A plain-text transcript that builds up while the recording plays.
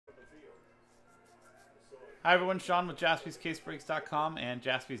Hi everyone, Sean with JaspysCaseBreaks.com and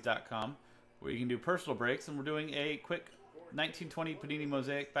Jaspys.com, where you can do personal breaks, and we're doing a quick 1920 Panini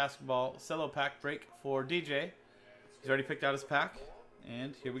Mosaic basketball cello pack break for DJ. He's already picked out his pack,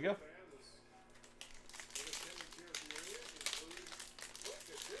 and here we go.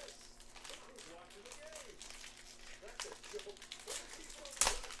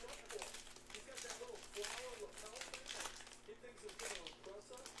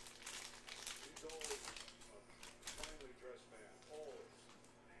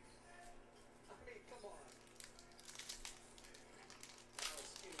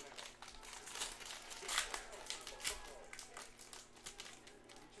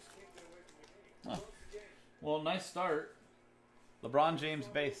 Well, nice start. LeBron James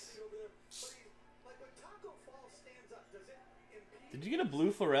base. Did you get a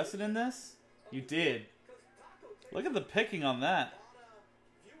blue fluorescent in this? You did. Look at the picking on that.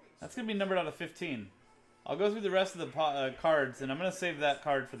 That's going to be numbered out of 15. I'll go through the rest of the cards, and I'm going to save that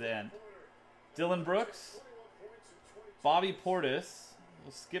card for the end. Dylan Brooks. Bobby Portis.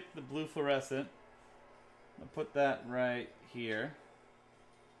 We'll skip the blue fluorescent. I'll put that right here.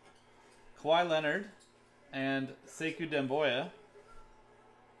 Kawhi Leonard. And Sekou Demboya.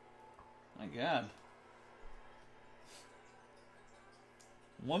 My God.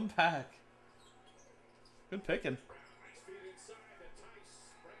 One pack. Good picking.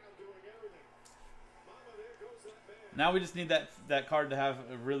 Now we just need that card to have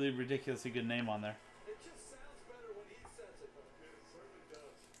a really ridiculously good name on there.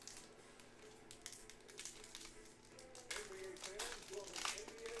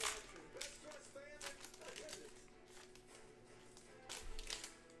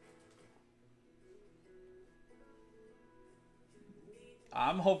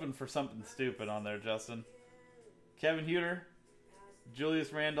 I'm hoping for something stupid on there, Justin. Kevin Huerter,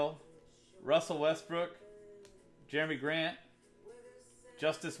 Julius Randle, Russell Westbrook, Jeremy Grant,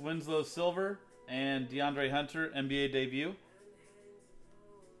 Justice Winslow Silver, and DeAndre Hunter, NBA debut.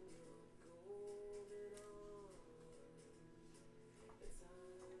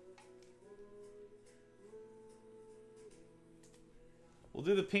 We'll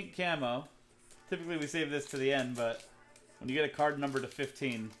do the pink camo. Typically we save this to the end, but when you get a card number to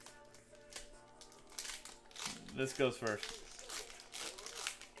 15, this goes first.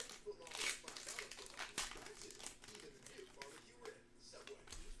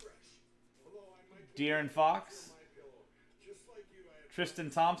 De'Aaron Fox,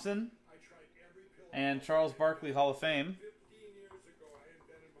 Tristan Thompson, and Charles Barkley Hall of Fame.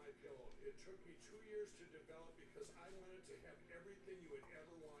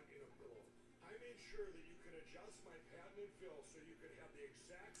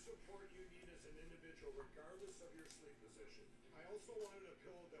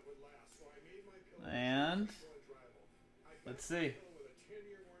 And let's see.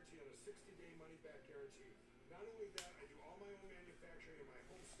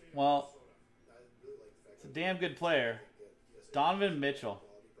 Well, it's a damn good player. Donovan Mitchell.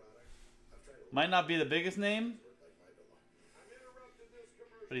 Might not be the biggest name,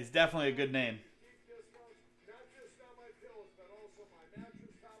 but he's definitely a good name.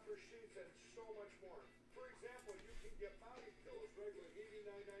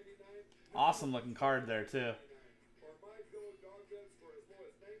 Awesome looking card there too.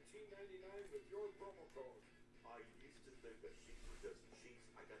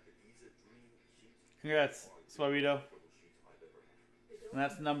 Congrats, Suavito. And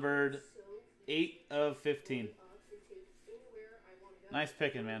that's numbered 8 of 15. Nice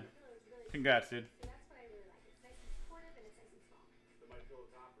picking, man. Congrats, dude.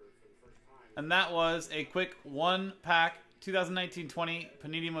 And that was a quick one-pack 2019-20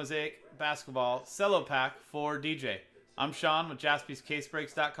 Panini Mosaic basketball cello pack for DJ. I'm Sean with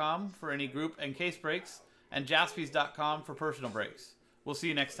JaspysCaseBreaks.com for any group and case breaks, and Jaspys.com for personal breaks. We'll see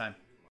you next time.